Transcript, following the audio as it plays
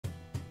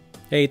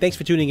Hey, thanks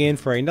for tuning in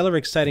for another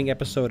exciting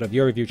episode of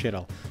Your Review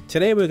Channel.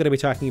 Today we're going to be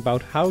talking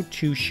about how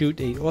to shoot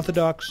an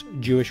Orthodox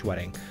Jewish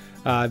wedding.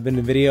 I've been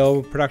in the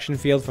video production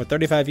field for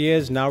 35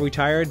 years, now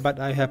retired, but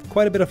I have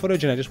quite a bit of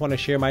footage and I just want to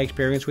share my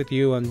experience with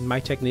you and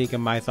my technique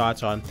and my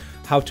thoughts on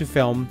how to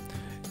film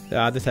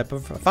this type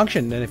of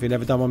function. And if you've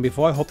never done one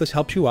before, I hope this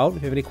helps you out.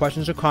 If you have any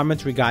questions or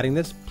comments regarding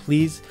this,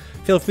 please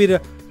feel free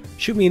to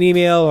shoot me an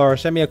email or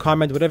send me a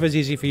comment, whatever is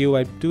easy for you.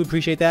 I do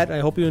appreciate that.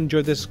 I hope you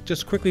enjoyed this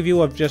just quick review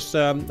of just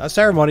a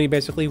ceremony,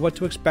 basically, what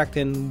to expect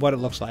and what it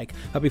looks like.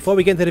 But before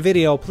we get into the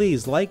video,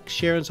 please like,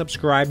 share, and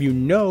subscribe. You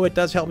know it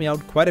does help me out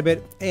quite a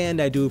bit,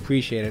 and I do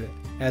appreciate it,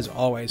 as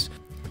always.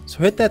 So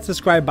hit that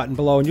subscribe button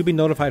below and you'll be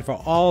notified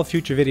for all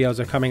future videos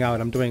that are coming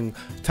out. I'm doing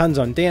tons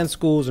on dance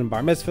schools and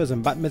bar mitzvahs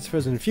and bat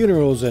mitzvahs and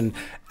funerals and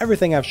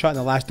everything I've shot in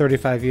the last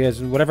 35 years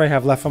and whatever I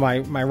have left for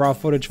my raw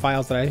footage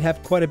files that I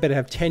have quite a bit. I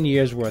have 10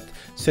 years worth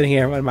sitting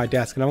here on my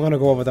desk and I'm going to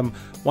go over them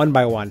one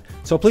by one.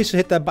 So please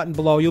hit that button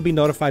below. You'll be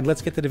notified.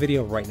 Let's get to the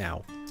video right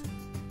now.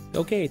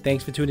 Okay,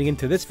 thanks for tuning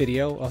into this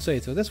video. I'll say,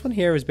 so this one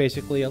here is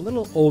basically a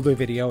little older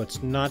video.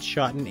 It's not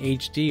shot in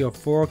HD or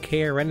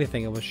 4K or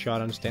anything. It was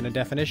shot on standard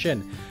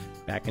definition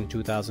back in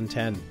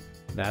 2010.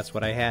 That's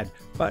what I had.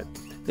 But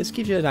this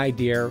gives you an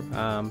idea.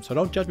 So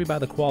don't judge me by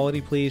the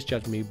quality, please.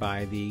 Judge me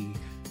by the,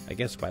 I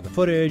guess, by the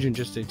footage and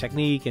just the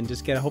technique, and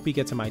just I hope you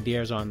get some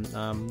ideas on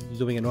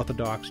doing an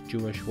Orthodox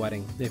Jewish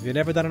wedding. If you've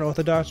never done an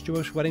Orthodox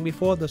Jewish wedding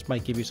before, this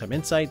might give you some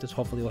insight. This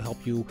hopefully will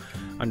help you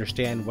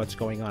understand what's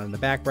going on in the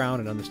background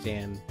and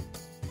understand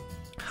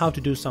how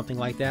to do something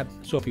like that.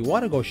 So if you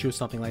want to go shoot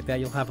something like that,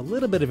 you'll have a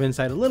little bit of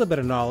insight, a little bit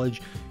of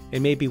knowledge,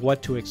 and maybe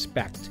what to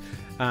expect.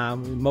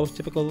 Most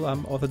typical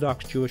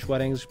Orthodox Jewish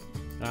weddings,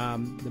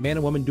 the man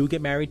and woman do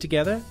get married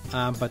together,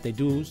 but they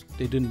do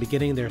in the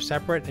beginning they're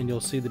separate, and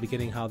you'll see the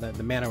beginning how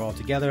the men are all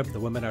together, the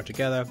women are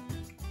together,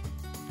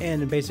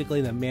 and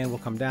basically the man will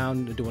come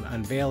down to do an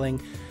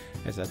unveiling,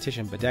 as a Tish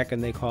and Bedekin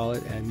they call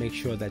it, and make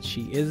sure that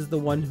she is the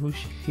one who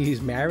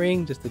he's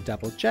marrying, just to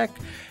double check,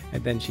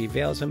 and then she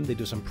veils him. They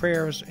do some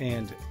prayers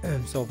and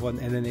so forth,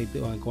 and then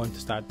they're going to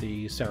start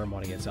the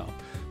ceremony itself.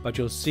 But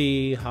you'll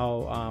see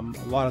how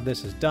a lot of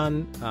this is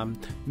done.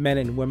 Men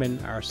and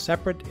women are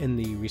separate in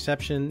the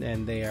reception,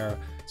 and they are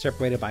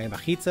separated by a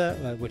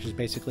machitza, which is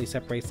basically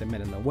separates the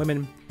men and the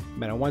women.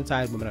 Men on one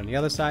side, women on the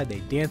other side. They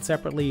dance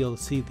separately. You'll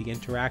see the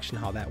interaction,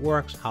 how that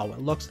works, how it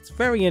looks. It's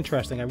very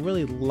interesting. I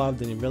really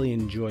loved and really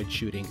enjoyed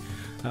shooting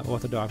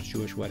Orthodox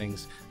Jewish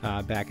weddings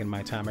back in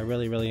my time. I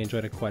really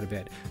enjoyed it quite a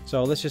bit.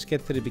 So let's just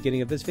get to the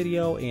beginning of this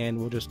video and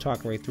we'll just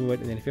talk right through it.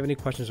 And then if you have any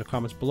questions or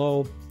comments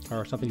below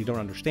or something you don't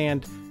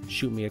understand,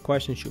 shoot me a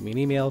question, shoot me an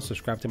email,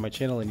 subscribe to my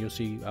channel, and you'll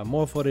see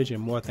more footage and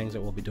more things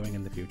that we'll be doing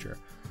in the future.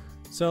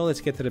 So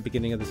let's get to the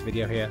beginning of this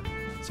video here.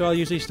 So I'll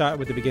usually start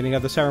with the beginning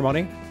of the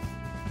ceremony.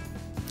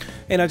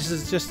 And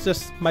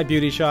just my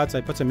beauty shots.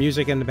 I put some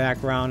music in the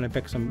background and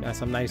picked some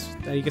nice.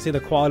 You can see the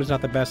quality's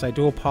not the best. I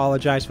do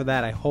apologize for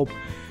that. I hope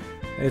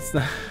it's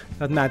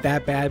not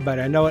that bad, but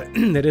I know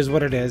it is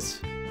what it is.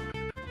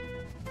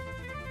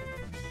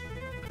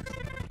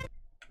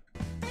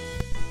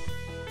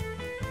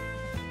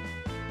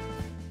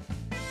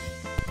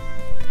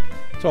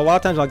 So a lot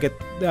of times I'll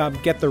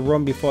get the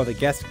room before the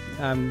guests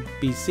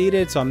be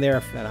seated. So I'm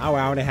there an hour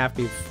and a half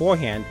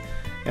beforehand.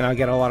 And I'll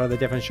get a lot of the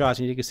different shots,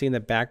 and you can see in the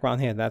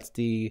background here, that's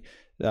the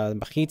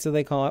machitza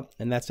they call it,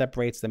 and that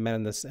separates the men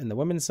and the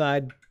women's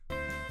side.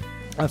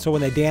 So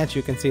when they dance,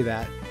 you can see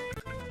that.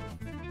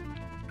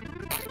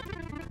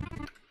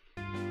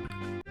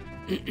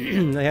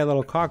 They have a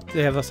little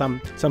they have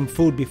some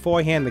food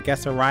beforehand. The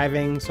guests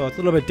arriving, so it's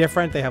a little bit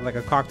different. They have like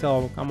a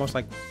cocktail, almost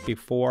like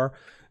before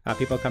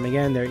people coming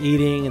in. They're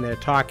eating and they're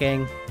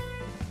talking.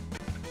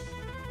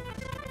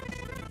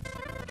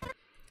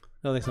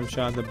 Like some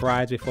shots of the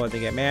brides before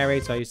they get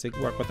married. So I used to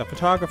work with the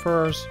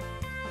photographers,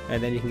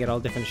 and then you can get all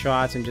different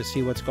shots and just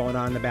see what's going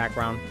on in the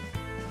background.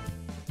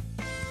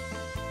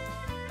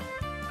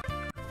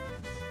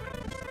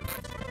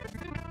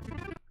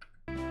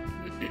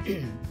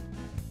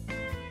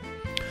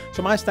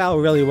 So my style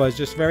really was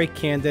just very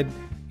candid.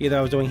 Either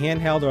I was doing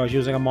handheld or I was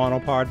using a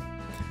monopod.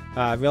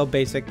 Real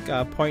basic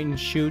point and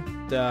shoot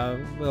with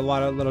a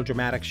lot of little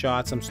dramatic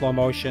shots, some slow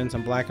motion,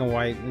 some black and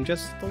white, and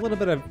just a little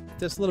bit of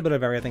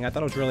everything. I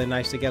thought it was really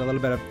nice to get a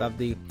little bit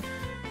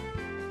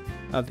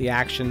of the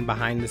action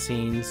behind the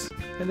scenes.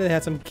 And then they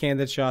had some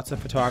candid shots the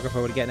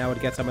photographer would get, and I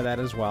would get some of that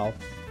as well.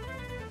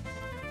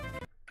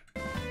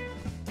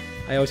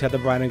 I always had the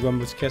bride and groom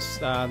was kiss,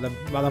 the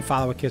mother and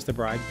father would kiss the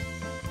bride.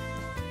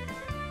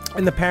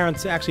 And the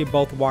parents actually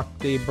both walk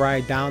the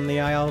bride down the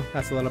aisle.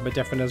 That's a little bit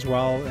different as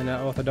well in an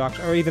Orthodox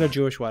or even a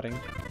Jewish wedding.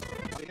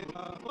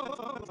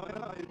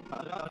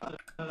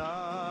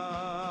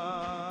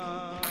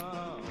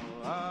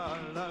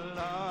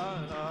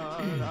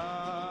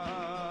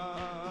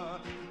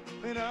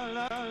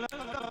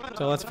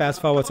 So let's fast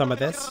forward some of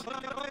this.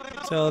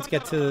 So let's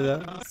get to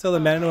the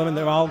men and women.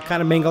 They're all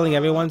kind of mingling.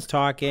 Everyone's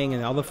talking,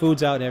 and all the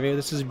food's out. And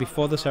this is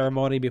before the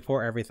ceremony,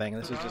 before everything.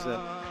 This is just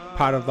a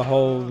part of the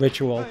whole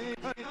ritual.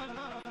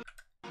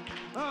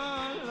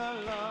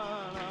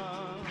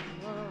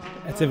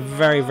 It's a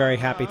very, very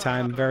happy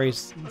time, very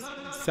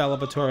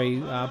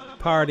celebratory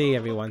party.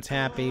 Everyone's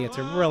happy. It's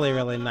a really,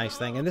 really nice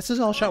thing. And this is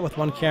all shot with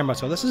one camera,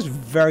 so this is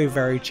very,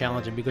 very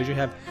challenging because you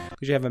have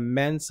a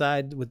men's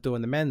side with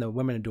doing the men, the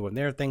women are doing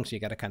their thing, so you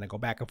got to kind of go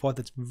back and forth.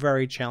 It's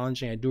very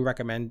challenging. I do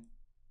recommend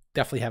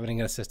definitely having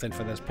an assistant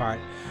for this part.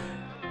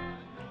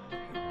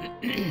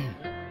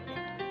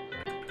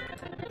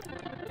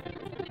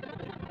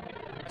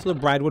 So the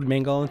bride would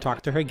mingle and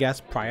talk to her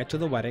guests prior to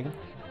the wedding.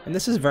 And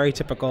this is very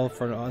typical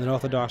for an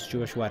Orthodox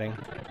Jewish wedding.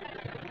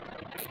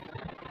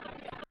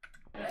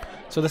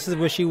 So this is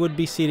where she would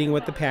be seating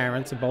with the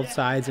parents on both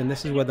sides, and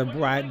this is where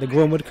the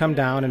groom would come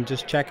down and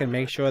just check and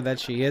make sure that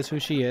she is who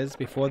she is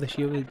before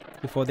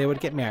they would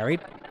get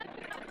married.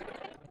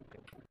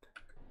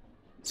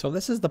 So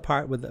this is the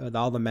part with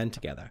all the men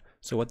together.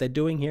 So what they're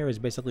doing here is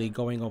basically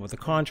going over the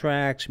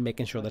contracts,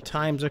 making sure the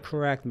times are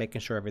correct,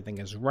 making sure everything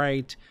is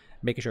right,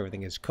 making sure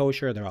everything is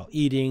kosher. They're all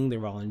eating,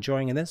 they're all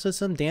enjoying, and this is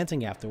some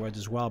dancing afterwards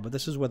as well. But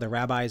this is where the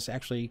rabbis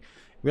actually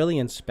really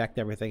inspect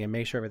everything and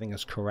make sure everything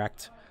is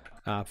correct,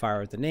 as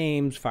far as the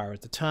names, as far as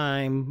the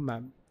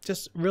time,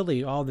 just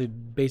really all the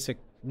basic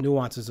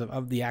nuances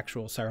of the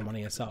actual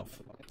ceremony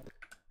itself.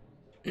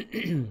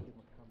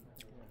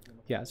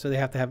 Yeah, so they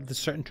have to have the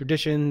certain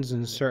traditions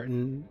and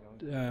certain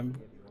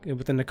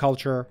within the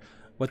culture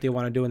what they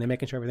want to do, and they're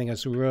making sure everything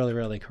is really,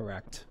 really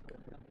correct.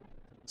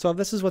 So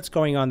this is what's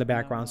going on in the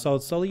background.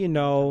 So you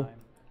know,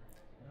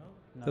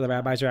 so the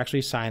rabbis are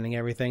actually signing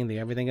everything.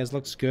 Everything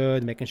looks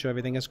good, making sure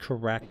everything is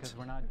correct.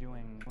 We're not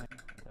doing.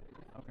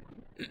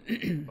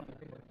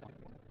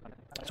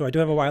 So I do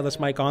have a wireless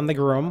mic on the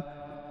groom.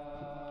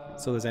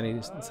 So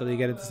you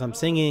get into some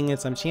singing and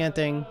some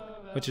chanting,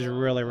 which is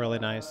really, really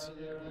nice.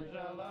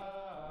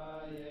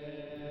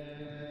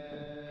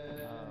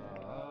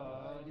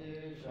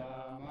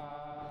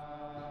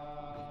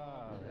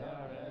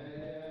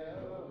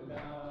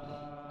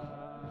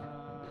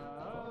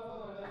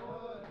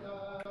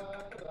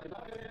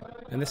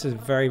 And this is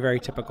very, very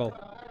typical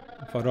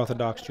for an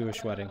Orthodox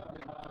Jewish wedding.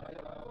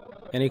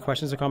 Any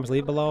questions or comments,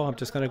 leave below. I'm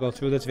just going to go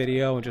through this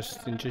video and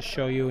just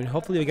show you, and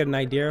hopefully you'll get an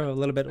idea a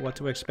little bit what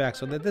to expect.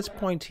 So at this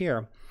point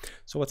here,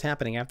 so what's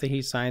happening after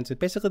he signs it,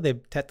 basically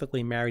they're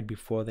technically married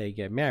before they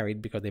get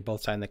married because they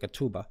both sign the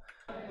ketubah,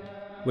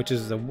 which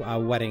is a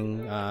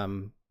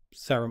wedding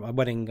ceremony, a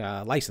wedding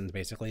license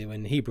basically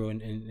in Hebrew,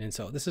 and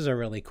so this is a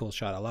really cool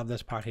shot. I love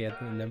this part here.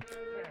 And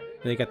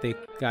they got the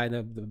guy,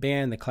 the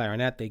band, the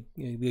clarinet.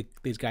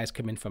 These guys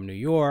come in from New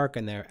York,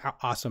 and they're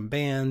awesome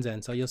bands.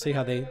 And so you'll see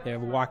how they're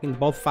walking.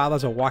 Both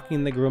fathers are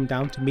walking the groom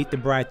down to meet the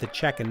bride to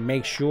check and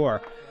make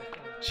sure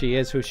she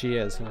is who she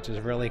is, which is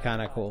really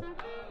kind of cool.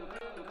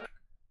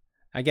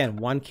 Again,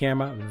 one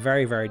camera,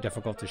 very, very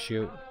difficult to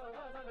shoot.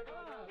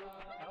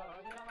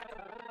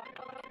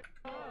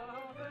 So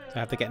I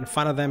have to get in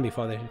front of them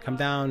before they come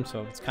down.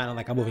 So it's kind of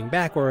like I'm moving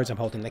backwards. I'm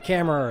holding the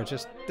camera. Or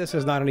just this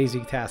is not an easy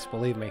task,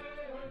 believe me.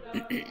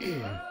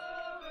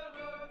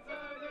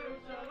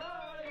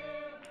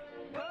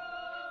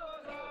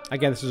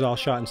 Again, this is all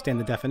shot in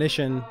standard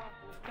definition,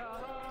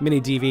 mini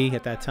DV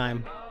at that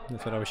time.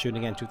 That's what I was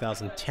shooting in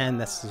 2010.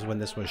 This is when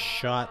this was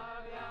shot,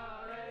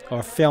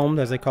 or filmed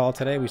as they call it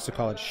today. We used to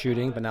call it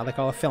shooting, but now they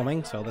call it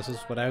filming. So this is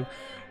what I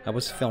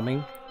was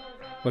filming,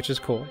 which is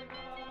cool.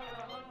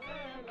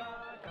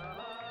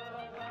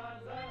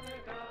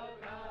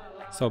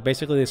 So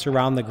basically they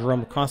surround the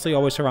groom, constantly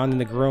always surrounding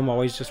the groom,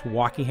 always just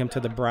walking him to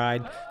the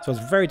bride. So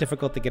it's very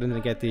difficult to get in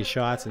and get these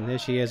shots. And there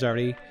she is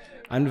already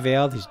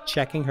unveiled. He's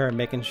checking her,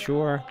 making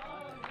sure.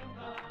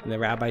 And the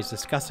rabbi's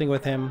discussing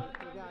with him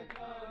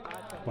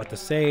what to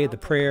say, the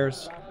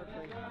prayers.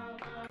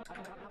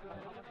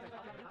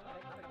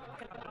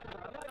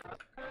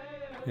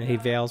 And he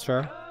veils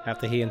her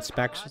after he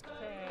inspects.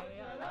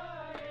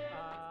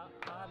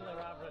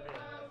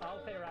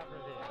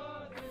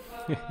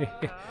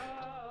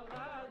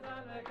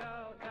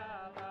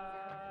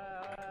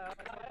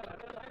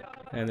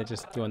 And they're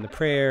just doing the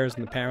prayers,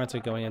 and the parents are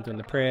going in doing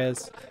the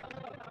prayers.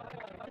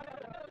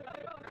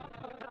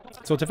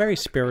 So it's a very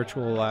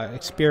spiritual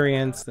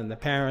experience, and the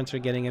parents are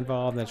getting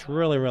involved, and it's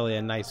really, really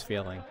a nice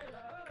feeling.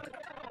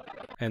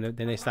 And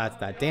then they start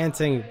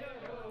dancing.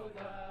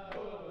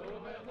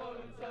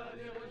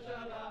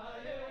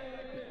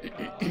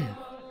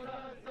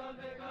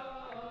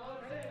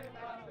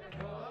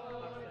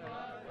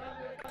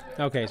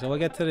 Okay, so we'll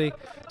get to the...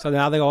 So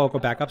now they all go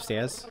back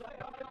upstairs.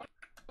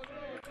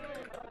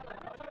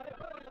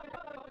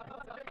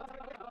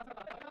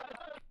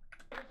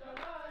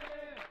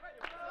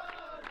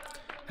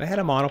 I had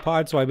a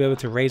monopod, so I'd be able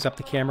to raise up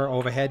the camera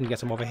overhead and get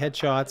some overhead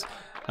shots.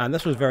 And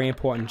this was very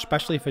important,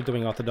 especially for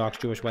doing Orthodox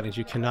Jewish weddings.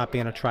 You cannot be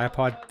on a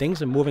tripod. Things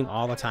are moving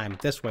all the time,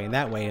 this way and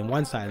that way, and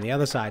one side and the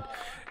other side.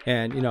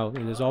 And you know,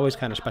 and there's always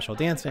kind of special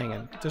dancing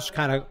and just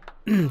kind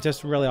of,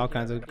 just really all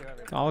kinds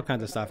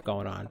of stuff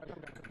going on.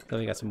 So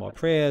we got some more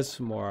prayers,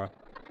 some more.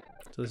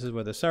 So this is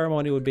where the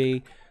ceremony would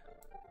be.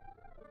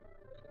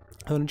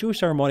 So in a Jewish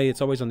ceremony, it's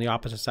always on the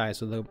opposite side.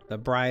 So the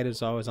bride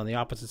is always on the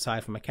opposite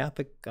side from a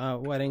Catholic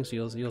wedding. So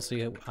you'll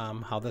see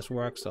how this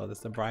works. So this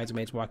the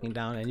bridesmaids walking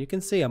down, and you can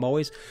see I'm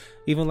always,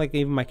 even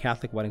my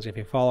Catholic weddings. If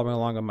you're following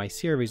along on my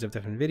series of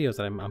different videos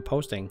that I'm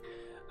posting,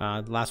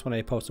 the last one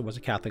I posted was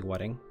a Catholic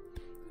wedding.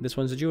 This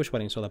one's a Jewish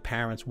wedding. So the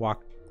parents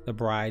walk the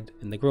bride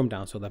and the groom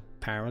down. So the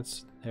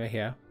parents, they're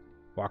here,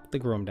 walk the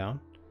groom down.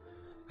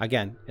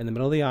 Again, in the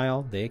middle of the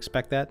aisle, they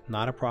expect that,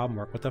 not a problem.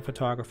 Work with the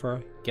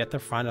photographer, get the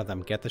front of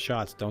them, get the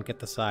shots, don't get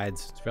the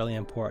sides. It's really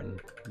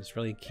important. It's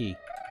really key.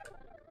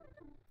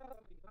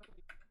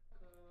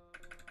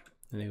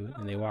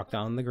 And they walk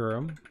down the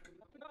groom.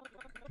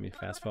 Let me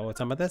fast forward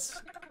some of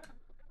this.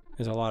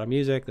 There's a lot of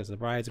music, there's the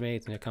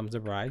bridesmaids, and here comes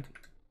the bride.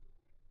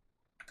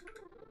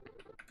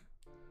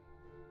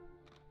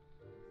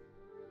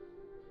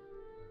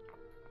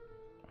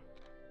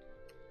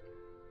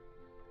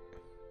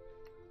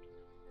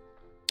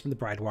 The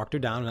bride walked her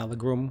down, and now the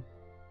groom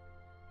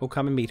will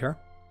come and meet her.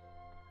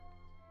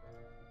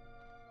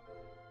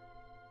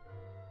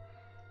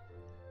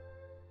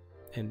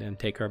 And then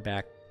take her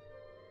back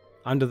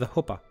under the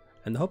huppah.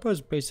 And the huppah is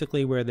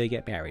basically where they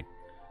get married.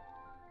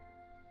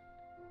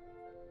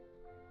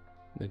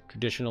 The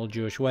traditional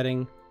Jewish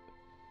wedding,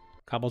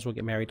 couples will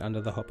get married under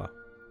the huppah.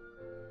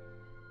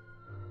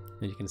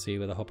 And you can see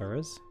where the huppah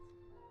is.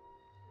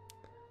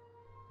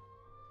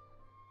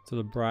 So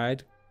the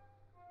bride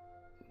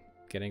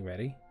getting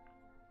ready.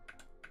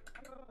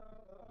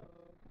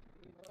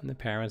 And the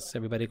parents,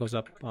 everybody goes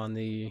up on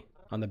the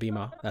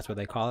bima. That's what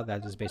they call it.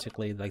 That is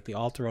basically like the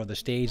altar or the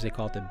stage. They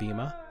call it the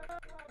bima.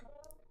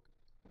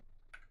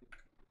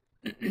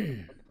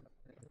 And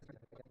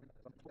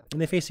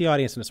they face the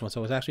audience in this one,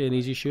 so it was actually an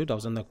easy shoot. I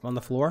was on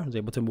the floor. I was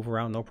able to move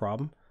around, no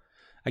problem.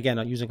 Again,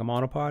 I'm using a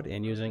monopod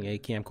and using a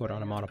camcorder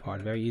on a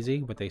monopod. Very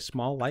easy with a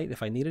small light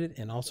if I needed it,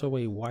 and also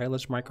a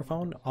wireless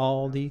microphone.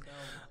 All the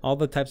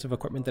types of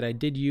equipment that I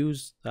did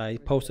use, I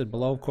posted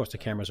below. Of course, the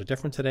cameras are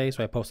different today,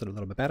 so I posted a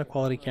little bit better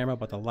quality camera,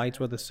 but the lights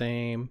were the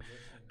same.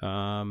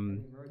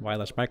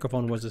 Wireless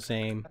microphone was the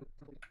same.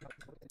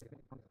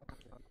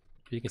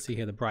 You can see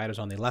here the bride is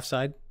on the left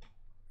side.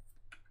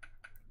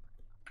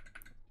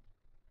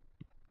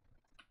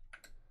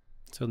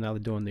 So now they're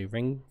doing the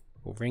ring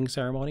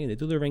ceremony. They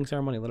do the ring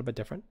ceremony a little bit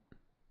different.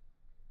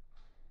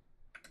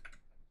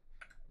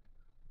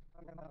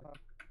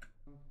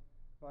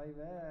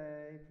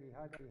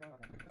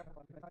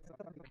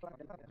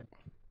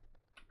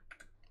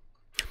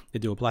 They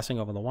do a blessing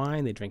over the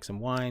wine. They drink some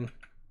wine.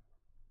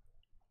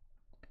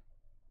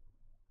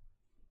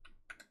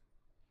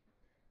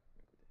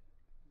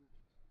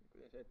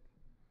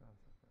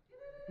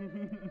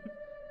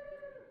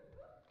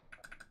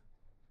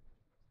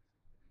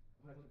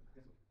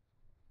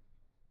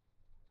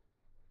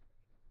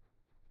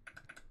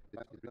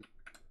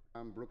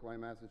 Brookline,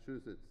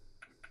 Massachusetts.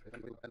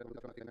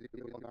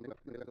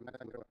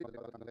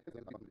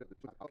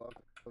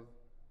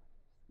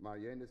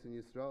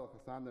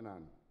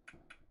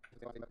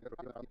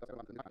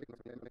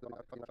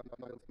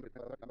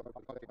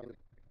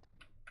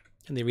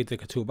 And they read the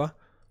ketubah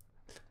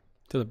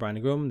to the bride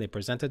and groom. They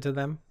present it to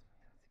them.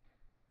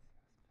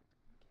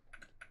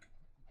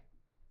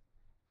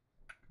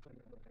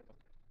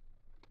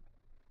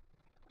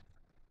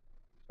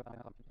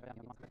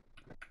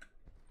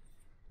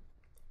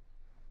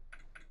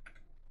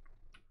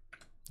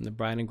 And the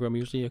bride and groom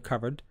usually are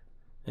covered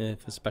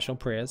for special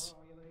prayers.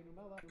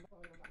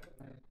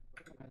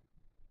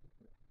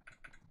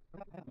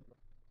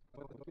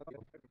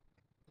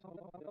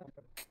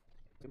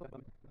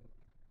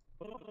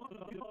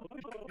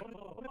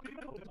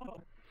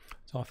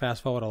 So I'll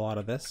fast forward a lot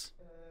of this.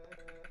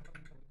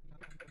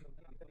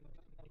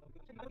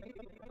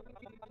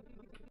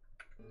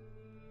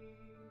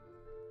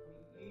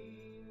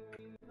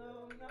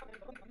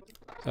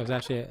 So I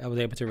was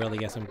able to really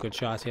get some good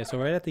shots here. So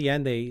right at the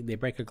end, they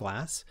break a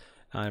glass.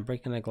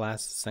 Breaking a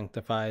glass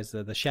sanctifies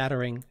the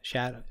shattering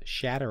of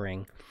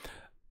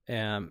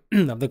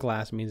the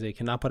glass. Means they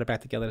cannot put it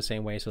back together the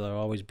same way, so they'll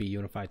always be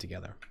unified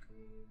together.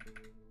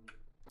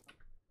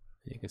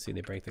 You can see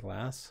they break the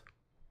glass.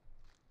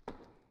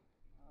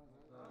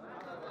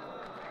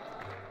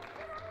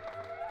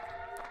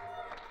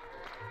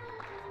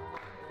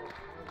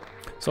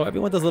 So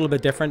everyone does a little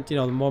bit different. You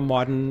know, the more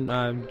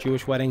modern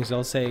Jewish weddings,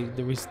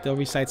 they'll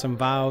recite some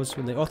vows.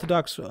 In the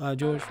Orthodox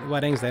Jewish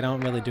weddings, they don't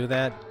really do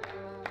that.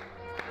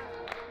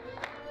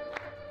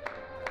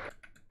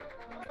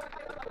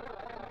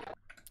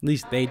 At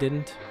least they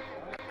didn't.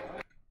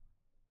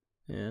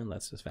 And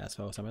let's just fast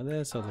forward some of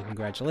this. So the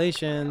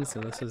congratulations. So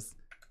there's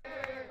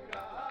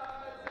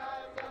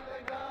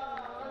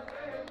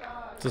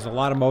a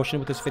lot of motion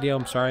with this video.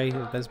 I'm sorry,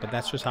 but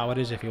that's just how it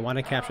is. If you want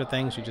to capture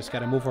things, you just got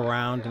to move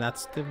around, and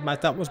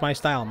that was my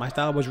style. My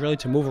style was really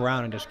to move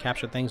around and just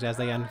capture things as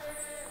they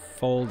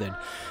unfolded.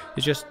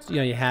 It's just, you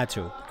know, you had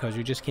to, because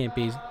you just can't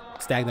be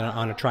stagnant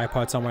on a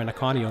tripod somewhere in a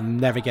corner. You'll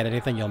never get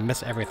anything. You'll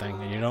miss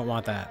everything, and you don't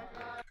want that.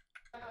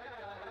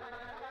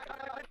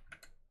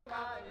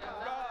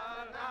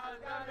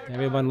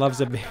 Everyone loves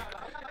a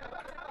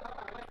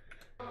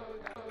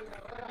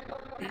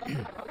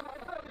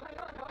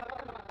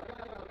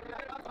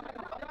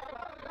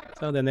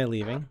So then they're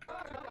leaving.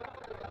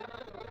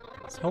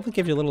 So hopefully it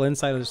gives you a little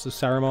insight of the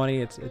ceremony.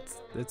 It's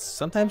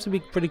sometimes it'll be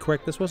pretty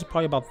quick. This was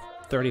probably about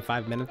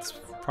 35 minutes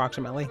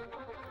approximately.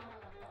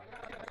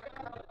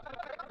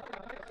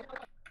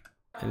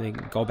 And they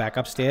go back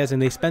upstairs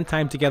and they spend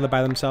time together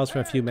by themselves for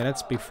a few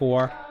minutes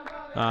before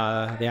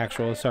the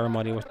actual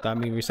ceremony,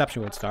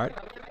 reception would start.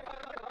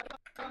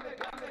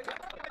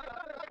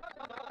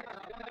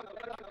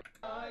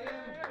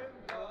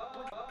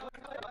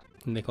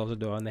 And they close the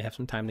door and they have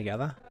some time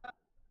together.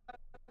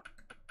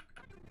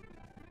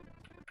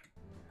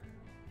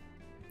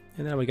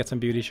 And then we get some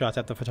beauty shots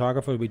at the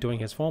photographer will be doing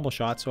his formal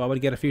shots. So I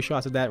would get a few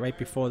shots of that right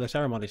before the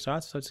ceremony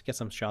starts. So let's get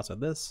some shots of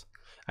this.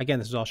 Again,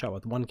 this is all shot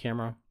with one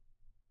camera.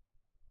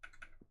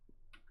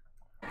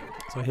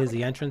 So here's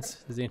the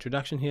entrance. There's the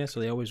introduction here. So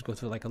they always go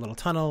through like a little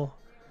tunnel.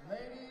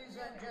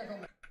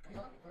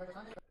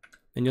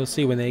 And you'll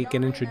see when they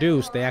get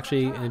introduced, they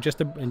actually, and just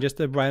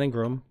the bride and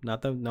groom,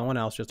 no one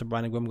else, just the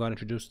bride and groom got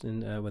introduced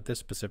in with this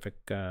specific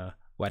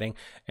wedding.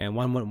 And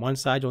one went one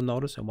side, you'll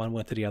notice, and one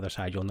went to the other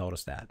side, you'll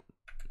notice that.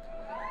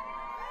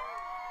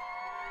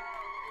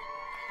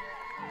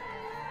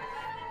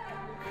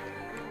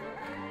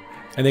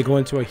 And they go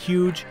into a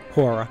huge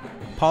horror,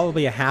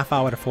 probably a half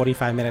hour to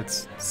 45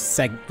 minutes.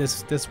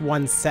 This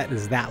one set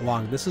is that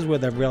long. This is where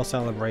the real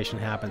celebration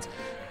happens.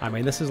 I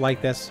mean, this is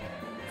like this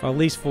for at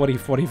least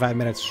 40-45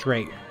 minutes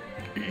straight.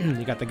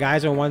 You got the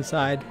guys on one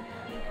side,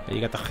 you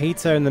got the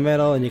chitza in the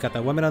middle, and you got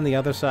the women on the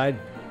other side.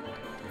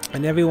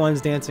 And everyone's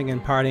dancing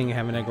and partying and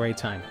having a great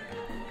time.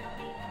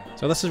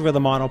 So this is where the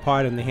mono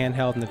part and the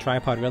handheld and the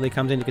tripod really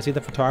comes in. You can see the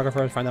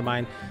photographer, a friend of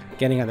mine,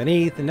 getting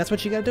underneath, and that's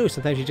what you gotta do.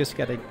 Sometimes you just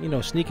gotta, you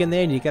know, sneak in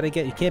there, and you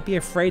can't be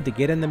afraid to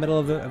get in the middle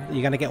of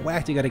you're gonna get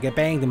whacked, you gotta get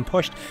banged and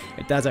pushed.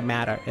 It doesn't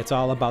matter. It's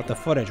all about the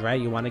footage,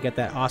 right? You want to get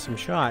that awesome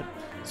shot,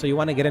 so you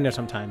want to get in there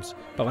sometimes.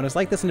 But when it's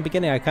like this in the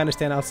beginning, I kind of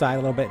stand outside a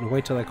little bit and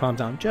wait till it calms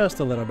down just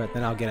a little bit,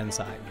 then I'll get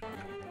inside.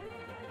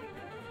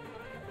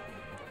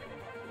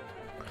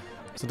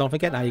 So don't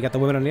forget, now you got the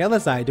women on the other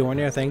side doing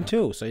their thing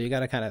too. So you got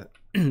to kind of,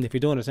 if you're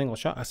doing a single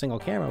shot, a single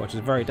camera, which is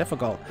very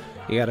difficult,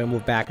 you got to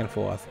move back and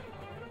forth.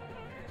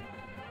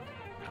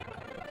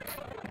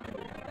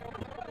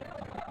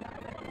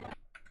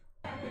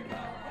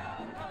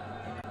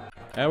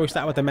 I always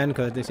start with the men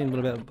because they seem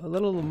a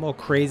little more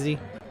crazy.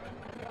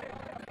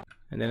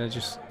 And then I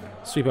just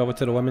sweep over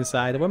to the women's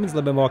side. The women's a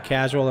little bit more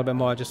casual, a little bit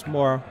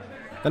more,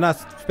 they're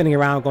not spinning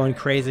around going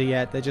crazy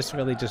yet. They're just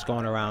really just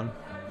going around.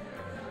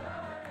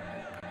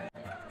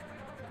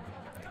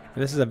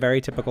 And this is a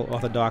very typical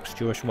Orthodox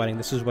Jewish wedding.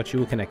 This is what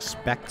you can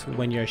expect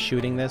when you're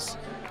shooting this.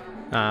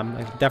 I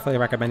definitely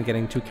recommend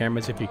getting 2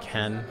 cameras if you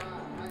can.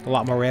 A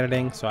lot more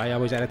editing, so I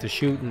always edit to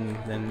shoot, and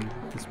then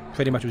it's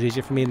pretty much was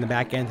easier for me in the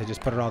back end to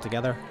just put it all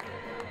together.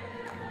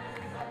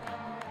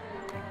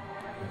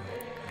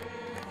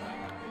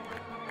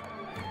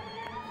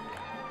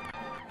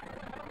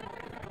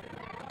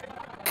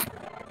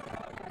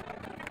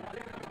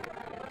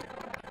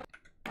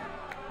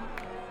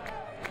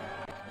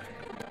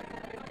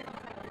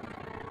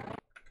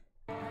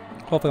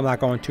 Hopefully I'm not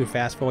going too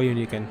fast for you and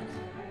you can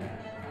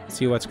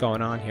see what's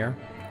going on here.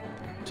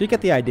 So you get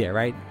the idea,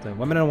 right? The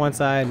women on one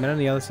side, men on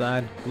the other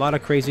side. A lot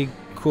of crazy,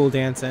 cool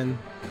dancing.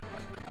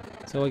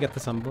 So we get to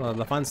some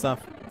the fun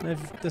stuff.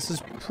 This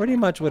is pretty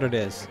much what it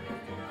is.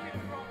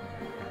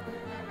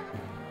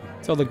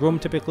 So the groom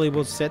typically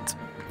will sit.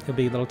 He'll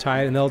be a little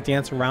tired and they'll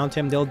dance around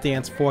him. They'll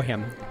dance for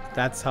him.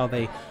 That's how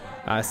they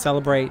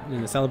celebrate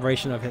in the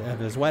celebration of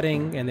his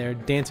wedding. And they're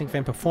dancing for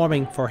him,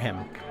 performing for him.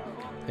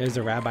 There's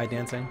the rabbi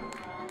dancing.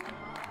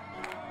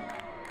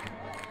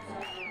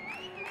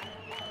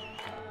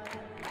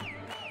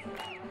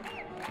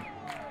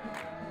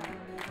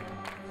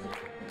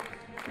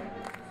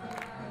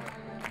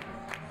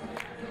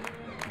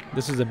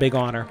 This is a big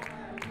honor.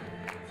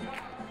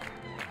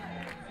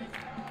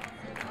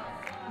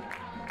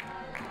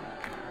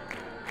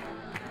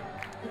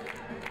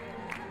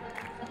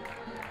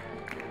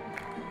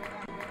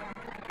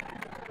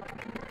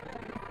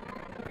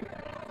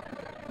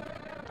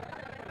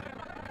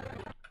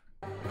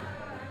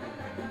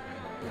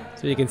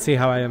 So you can see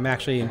how I am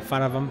actually in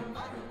front of them.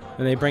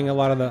 And they bring a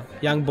lot of the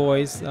young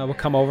boys will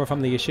come over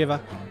from the yeshiva,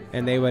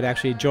 and they would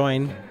actually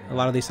join a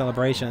lot of these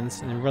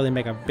celebrations and really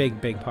make a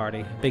big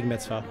party, big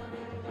mitzvah.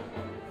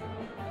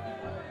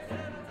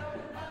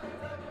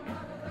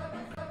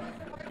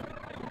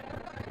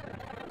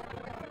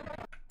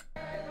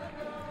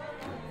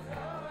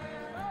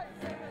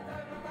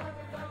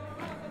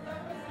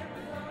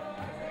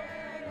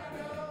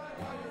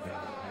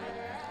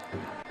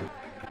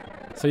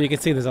 So you can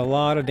see there's a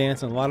lot of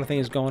dancing, a lot of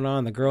things going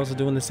on. The girls are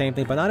doing the same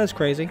thing, but not as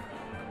crazy.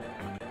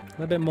 A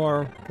little bit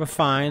more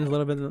refined, a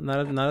little bit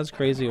not as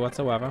crazy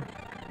whatsoever.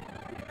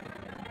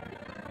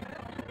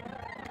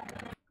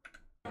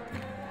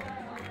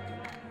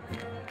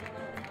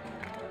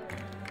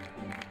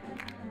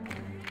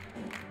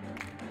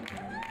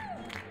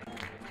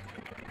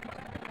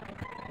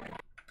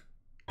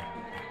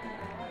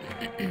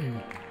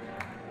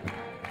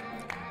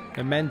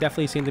 The men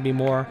definitely seem to be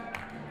more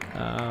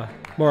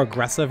more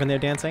aggressive in their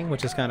dancing,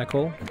 which is kind of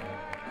cool.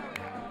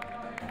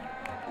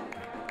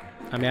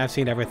 I mean, I've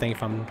seen everything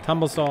from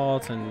tumble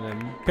salts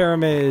and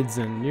pyramids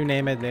and you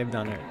name it, they've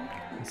done it.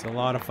 It's a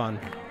lot of fun.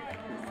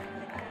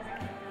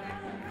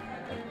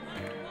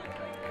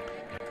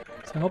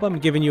 So I hope I'm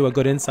giving you a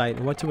good insight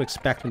on what to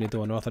expect when you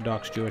do an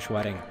Orthodox Jewish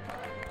wedding.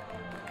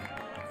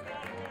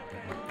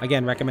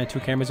 Again, recommend 2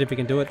 cameras if you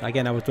can do it.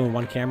 Again, I was doing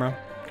 1 camera.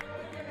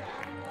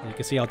 You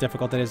can see how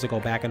difficult it is to go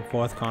back and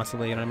forth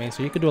constantly, you know what I mean?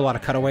 So you could do a lot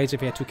of cutaways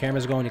if you had 2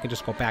 cameras going. You can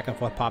just go back and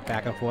forth, pop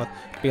back and forth.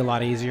 It'd be a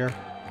lot easier.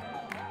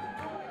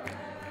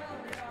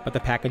 But the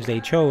package they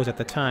chose at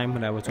the time,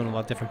 when I was doing a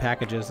lot of different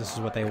packages, this is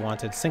what they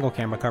wanted. Single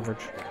camera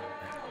coverage.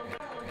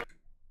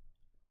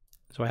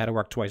 So I had to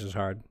work twice as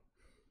hard.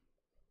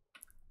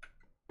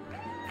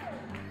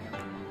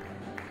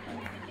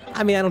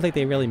 I mean, I don't think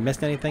they really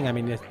missed anything. I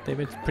mean, they've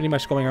been pretty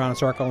much going around in a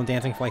circle and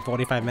dancing for like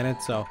 45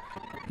 minutes, so,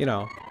 you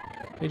know,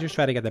 they just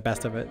try to get the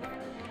best of it.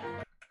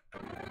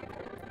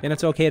 And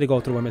it's okay to go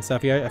through women's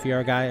stuff. If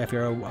you're a guy, if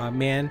you're a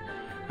man,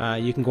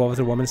 you can go over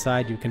to the woman's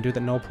side. You can do that,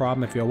 no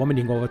problem. If you're a woman,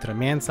 you can go over to the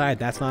man's side.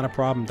 That's not a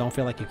problem. Don't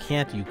feel like you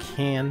can't. You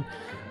can.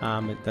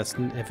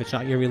 If it's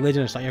not your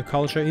religion, it's not your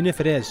culture. Even if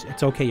it is,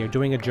 it's okay. You're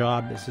doing a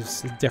job. This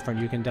is different.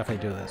 You can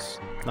definitely do this.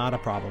 Not a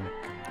problem.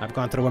 I've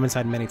gone to the women's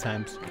side many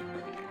times.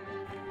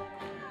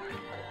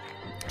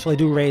 So they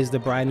do raise the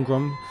bride and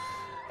groom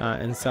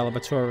in a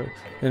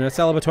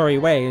celebratory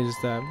way. Is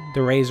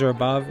the raiser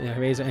above,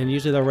 and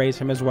usually they'll raise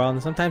him as well.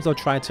 And sometimes they'll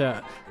try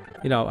to,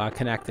 you know,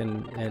 connect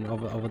and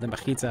over the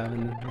mechitza,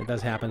 and it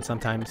does happen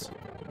sometimes.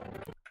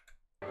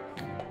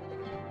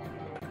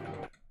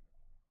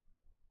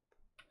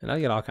 And I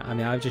get all. I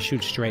mean, I just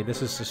shoot straight.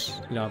 This is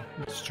just, you know,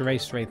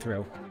 straight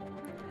through.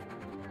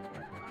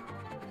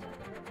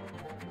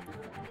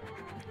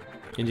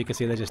 And you can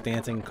see they're just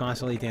dancing,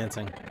 constantly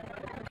dancing.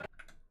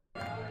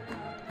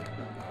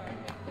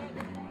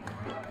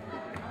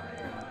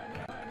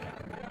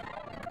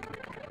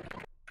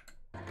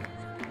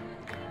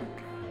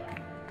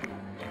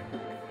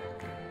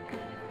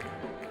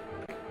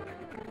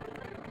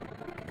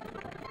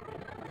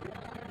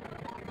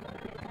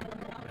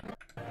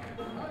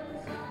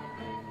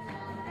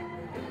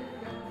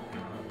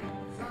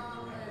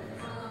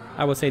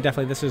 I would say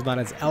definitely this is not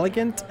as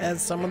elegant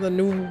as some of the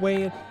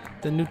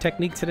new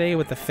technique today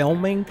with the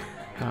filming.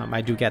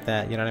 I do get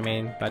that, you know what I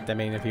mean? But I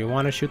mean, if you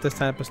want to shoot this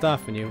type of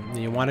stuff and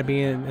you want to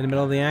be in the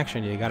middle of the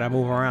action, you gotta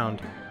move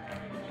around.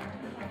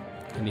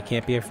 And you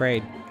can't be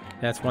afraid.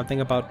 That's one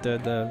thing about the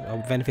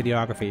event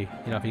videography.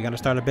 You know, if you're gonna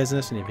start a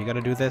business and if you're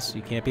gonna do this,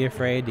 you can't be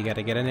afraid. You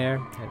gotta get in there,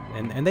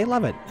 and they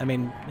love it. I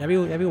mean,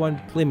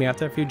 everyone, believe me,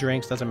 after a few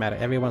drinks, doesn't matter.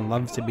 Everyone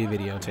loves to be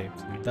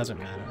videotaped. It doesn't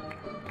matter.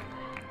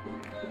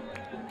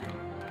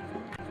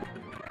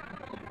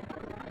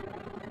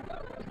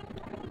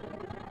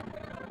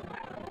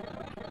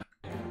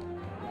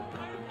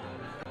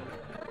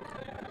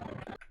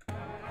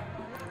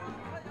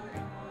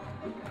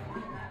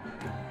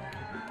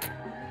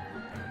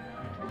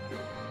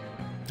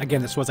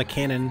 Again, this was a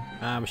Canon.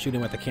 I was shooting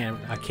with a Canon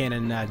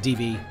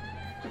DV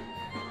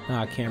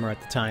camera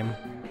at the time.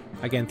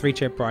 Again,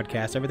 3-chip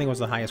broadcast. Everything was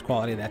the highest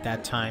quality at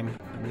that time.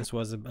 And this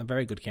was a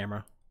very good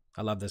camera.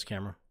 I love this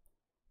camera.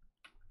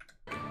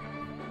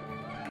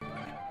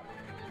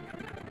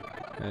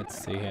 Let's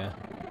see here.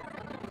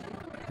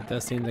 It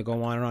does seem to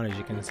go on and on, as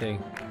you can see.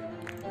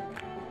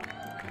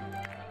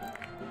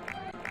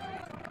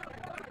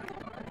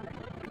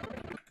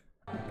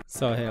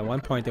 So here, at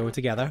one point they were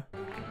together,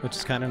 which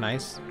is kind of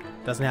nice.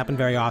 Doesn't happen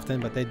very often,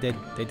 but they did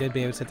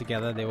be able to sit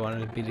together. They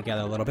wanted to be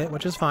together a little bit,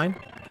 which is fine.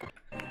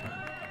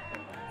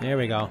 There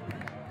we go.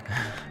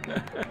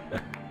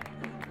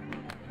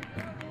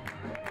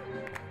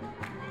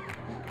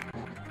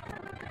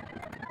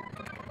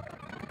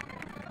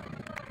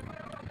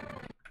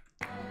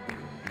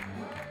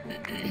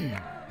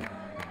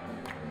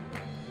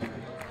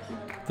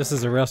 This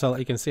is a real cell.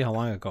 You can see how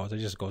long it goes. It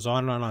just goes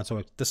on and on.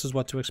 So this is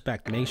what to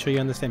expect. Make sure you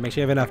understand. Make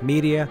sure you have enough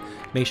media.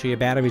 Make sure your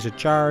batteries are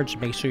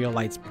charged. Make sure your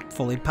light's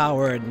fully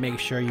powered. Make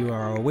sure you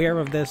are aware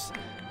of this.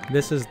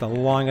 This is the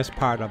longest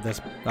part of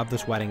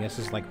this wedding. This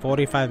is like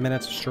 45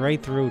 minutes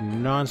straight through,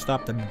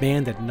 non-stop. The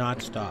band did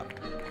not stop.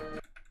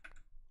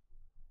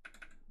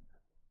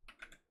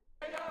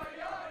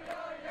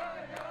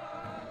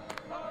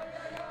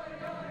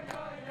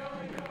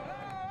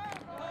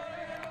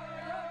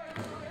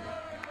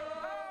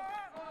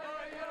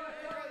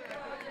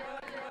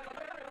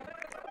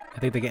 I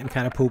think they're getting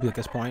kind of pooped at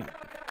this point.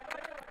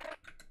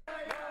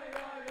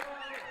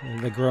 And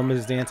the groom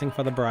is dancing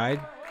for the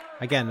bride.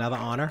 Again, another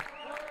honor.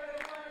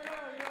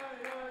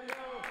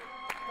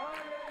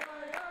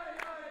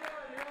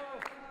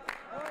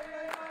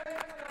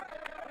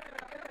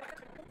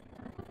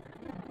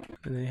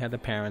 And then you have the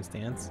parents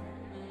dance.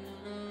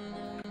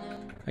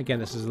 Again,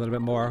 this is a little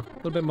bit more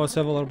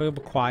civil, a little bit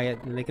more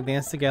quiet, and they can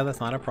dance together. It's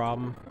not a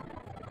problem.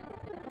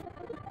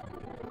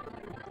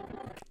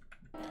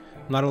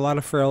 Not a lot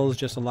of frills,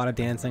 just a lot of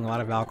dancing, a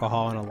lot of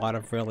alcohol, and a lot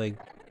of really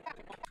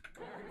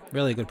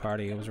good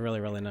party. It was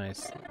really, really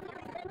nice.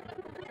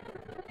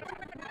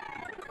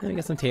 And we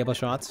get some table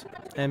shots.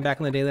 And back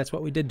in the day, that's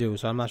what we did do.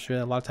 So I'm not sure,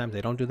 a lot of times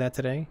they don't do that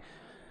today.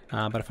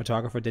 But a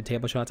photographer did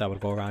table shots. I would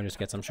go around and just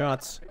get some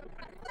shots.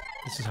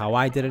 This is how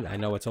I did it. I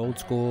know it's old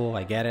school.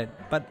 I get it.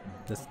 But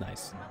that's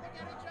nice.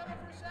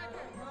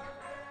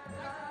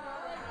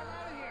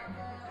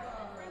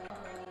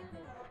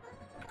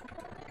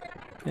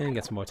 And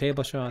get some more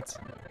table shots.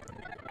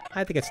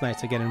 I think it's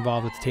nice to get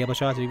involved with the table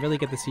shots. You really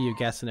get to see your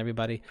guests and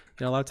everybody. You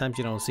know, a lot of times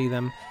you don't see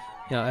them.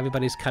 You know,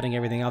 everybody's cutting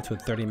everything out to a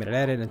 30-minute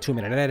edit and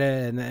 2-minute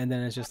edit, and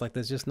then it's just like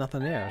there's just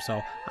nothing there.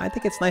 So I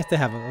think it's nice to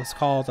have, let's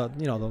call it,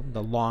 you know,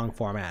 the long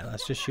format.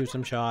 Let's just shoot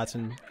some shots,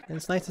 and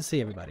it's nice to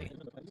see everybody.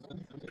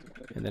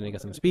 And then you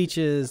get some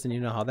speeches, and you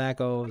know how that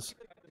goes.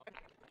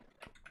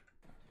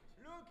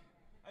 Look,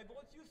 I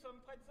brought you some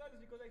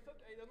pretzels because I thought,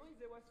 I don't know if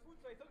there was food,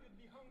 so I thought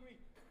you'd be hungry.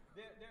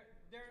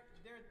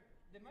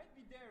 There might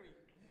be dairy.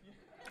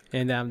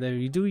 And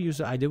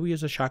I do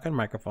use a shotgun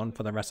microphone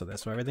for the rest of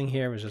this. So everything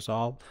here is just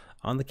all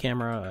on the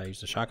camera. I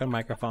use a shotgun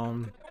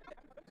microphone.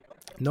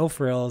 No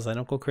frills. I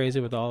don't go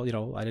crazy with all, you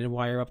know, I didn't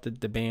wire up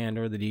the band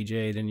or the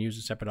DJ. I didn't use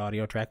a separate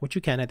audio track, which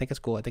you can. I think it's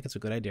cool. I think it's a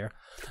good idea.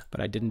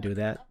 But I didn't do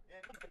that.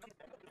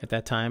 At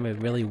that time,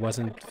 it really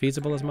wasn't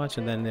feasible as much.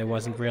 And then it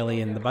wasn't really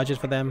in the budget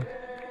for them.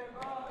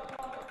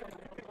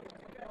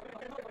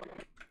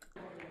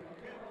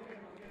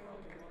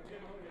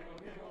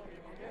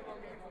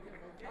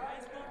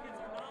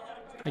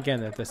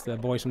 Again, the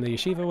boys from the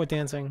yeshiva were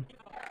dancing,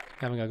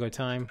 having a good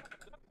time.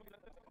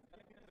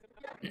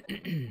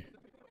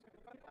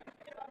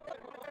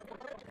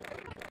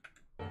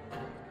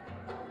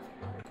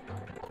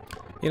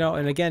 You know,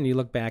 and again, you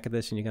look back at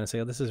this and you're going to say,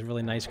 oh, this is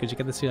really nice because you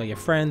get to see all your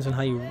friends and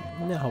how you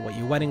know what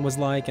your wedding was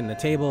like and the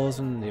tables.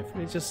 And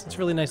it's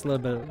really nice a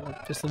little bit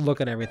just to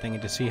look at everything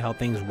and to see how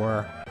things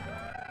were.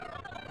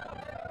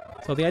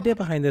 So the idea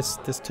behind this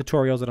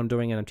tutorials that I'm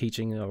doing and I'm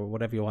teaching, or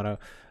whatever you want to,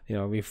 you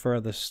know, refer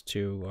this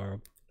to,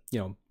 or, you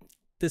know,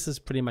 this is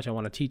pretty much, I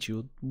want to teach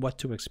you what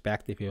to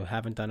expect if you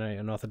haven't done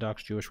an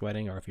Orthodox Jewish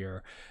wedding, or if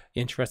you're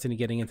interested in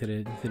getting into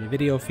the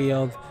video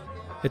field.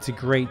 It's a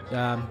great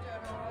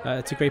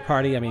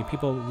party. I mean,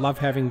 people love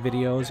having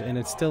videos, and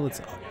it's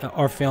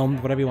or filmed,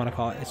 whatever you want to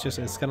call it.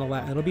 It's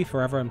gonna it'll be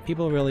forever, and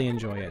people really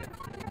enjoy it.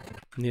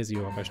 And here's the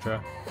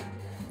orchestra.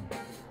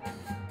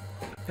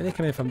 And they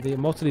come in from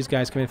most of these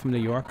guys come in from New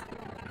York.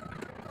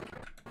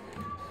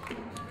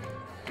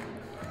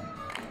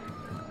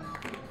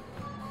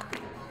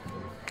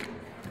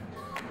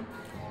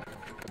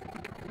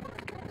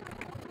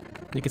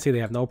 You can see they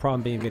have no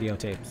problem being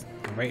videotaped.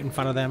 Right in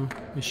front of them,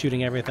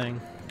 shooting everything.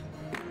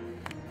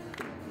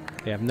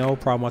 They have no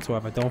problem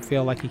whatsoever. Don't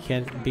feel like you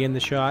can't be in the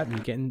shot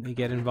and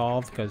get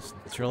involved, because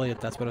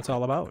that's what it's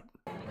all about.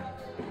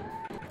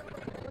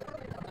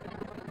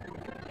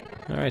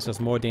 Alright, so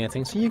it's more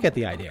dancing, so you get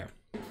the idea.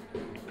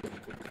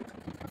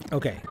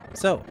 Okay,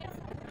 so,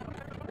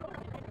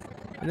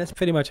 and that's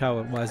pretty much how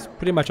it was,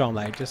 pretty much all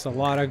night. Just a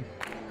lot of,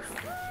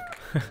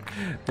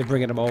 they're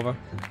bringing them over,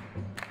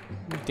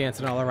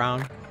 dancing all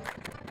around.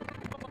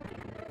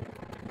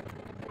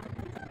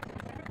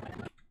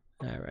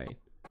 Alright,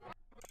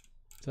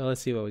 so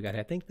let's see what we got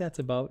here. I think that's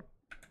about,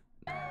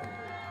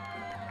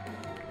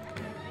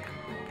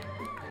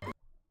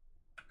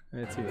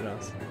 let's see what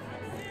else.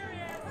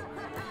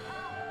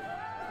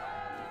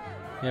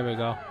 Here we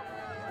go.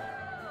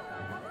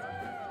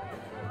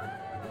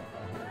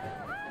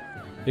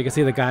 You can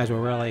see the guys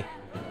were really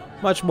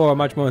much more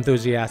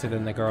enthusiastic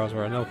than the girls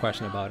were, no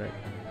question about it.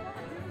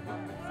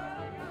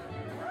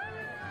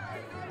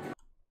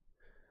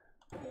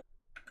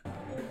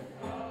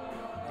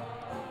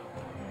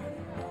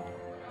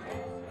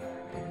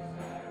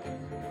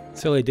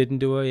 So they didn't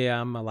do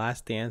a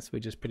last dance. We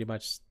just pretty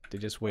much, they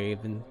just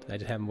waved, and I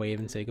just had them wave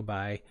and say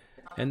goodbye.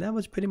 And that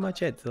was pretty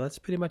much it. So that's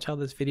pretty much how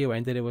this video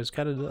ended. It was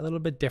kind of a little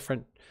bit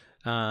different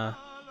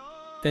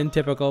than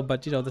typical,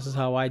 but you know, this is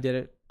how I did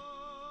it.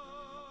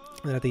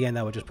 And at the end,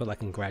 I would just put like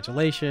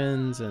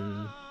congratulations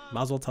and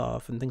mazel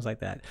tov and things like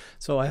that.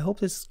 So I hope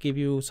this gave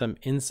you some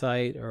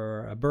insight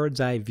or a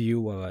bird's eye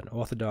view of an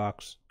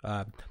Orthodox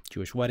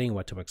Jewish wedding,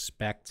 what to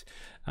expect.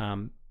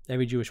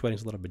 Every Jewish wedding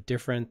is a little bit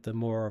different. The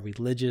more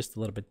religious, the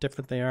little bit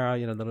different they are.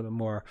 You know, a little bit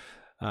more,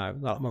 a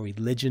lot more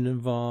religion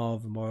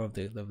involved, more of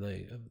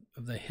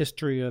the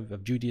history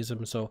of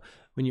Judaism. So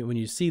when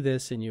you see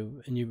this and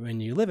you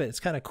live it, it's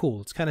kind of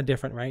cool. It's kind of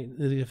different, right?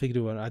 If you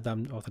do, I've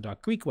done Orthodox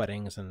Greek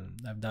weddings, and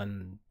I've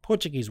done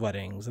Portuguese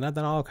weddings, and I've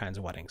done all kinds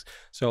of weddings.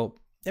 So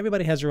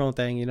everybody has their own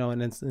thing, you know.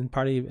 And it's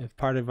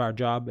part of our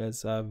job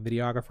as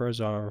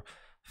videographers or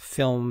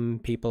film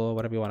people, or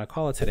whatever you want to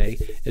call it today,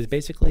 is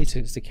basically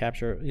to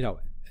capture, you know,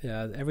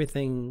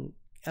 everything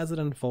as it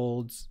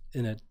unfolds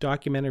in a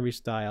documentary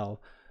style.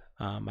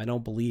 I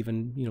don't believe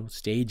in, you know,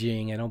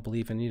 staging. I don't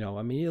believe in, you know,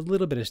 I mean, a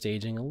little bit of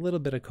staging, a little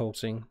bit of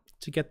coaxing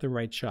to get the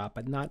right shot,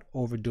 but not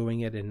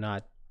overdoing it and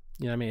not,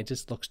 you know what I mean? It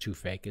just looks too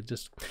fake. It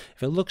just,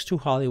 if it looks too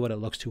Hollywood, it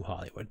looks too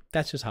Hollywood.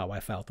 That's just how I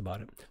felt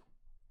about it.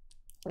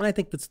 And I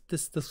think this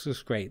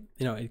is great.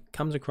 You know, it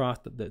comes across,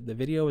 the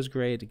video is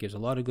great. It gives a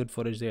lot of good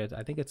footage there.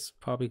 I think it's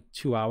probably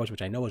 2 hours,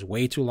 which I know is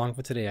way too long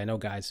for today. I know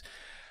guys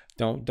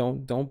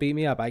Don't beat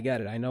me up. I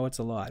get it. I know it's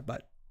a lot,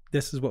 but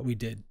this is what we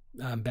did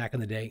back in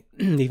the day.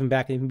 even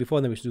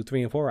before then, we used to do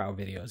 3 and 4 hour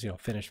videos,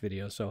 finished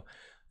videos. So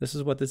this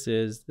is what this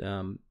is.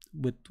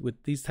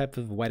 With these types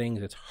of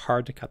weddings, it's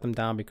hard to cut them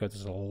down because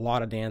there's a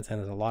lot of dance and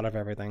there's a lot of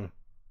everything.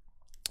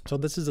 So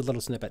this is a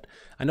little snippet.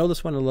 I know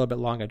this one a little bit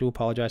long. I do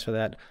apologize for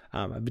that.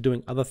 I've been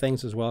doing other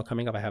things as well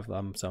coming up. I have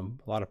a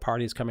lot of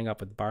parties coming up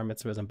with bar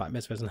mitzvahs and bat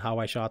mitzvahs and how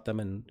I shot them,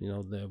 and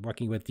the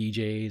working with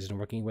DJs and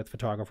working with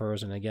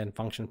photographers and again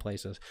function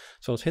places.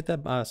 So let's hit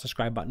the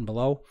subscribe button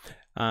below,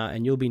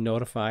 and you'll be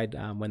notified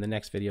when the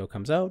next video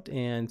comes out.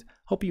 And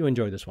hope you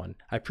enjoyed this one.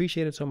 I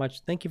appreciate it so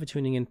much. Thank you for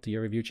tuning in to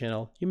Your Review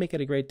channel. You make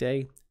it a great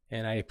day,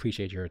 and I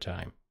appreciate your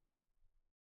time.